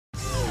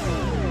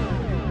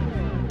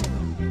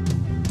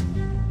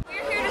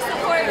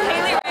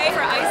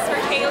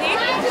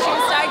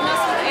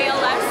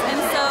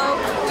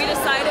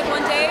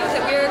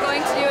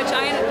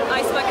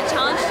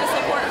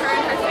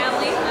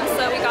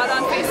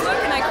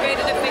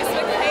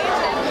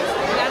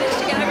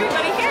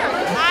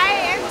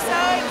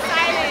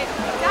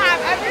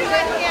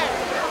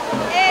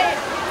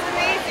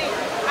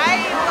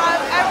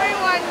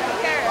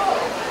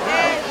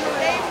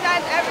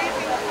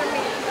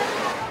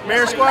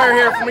Mayor Squire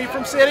here from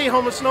Ephraim City,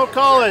 home of Snow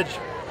College.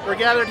 We're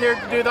gathered here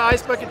to do the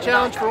Ice Bucket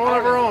Challenge for one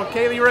of our own,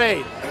 Kailey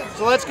Ray.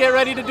 So let's get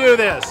ready to do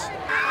this.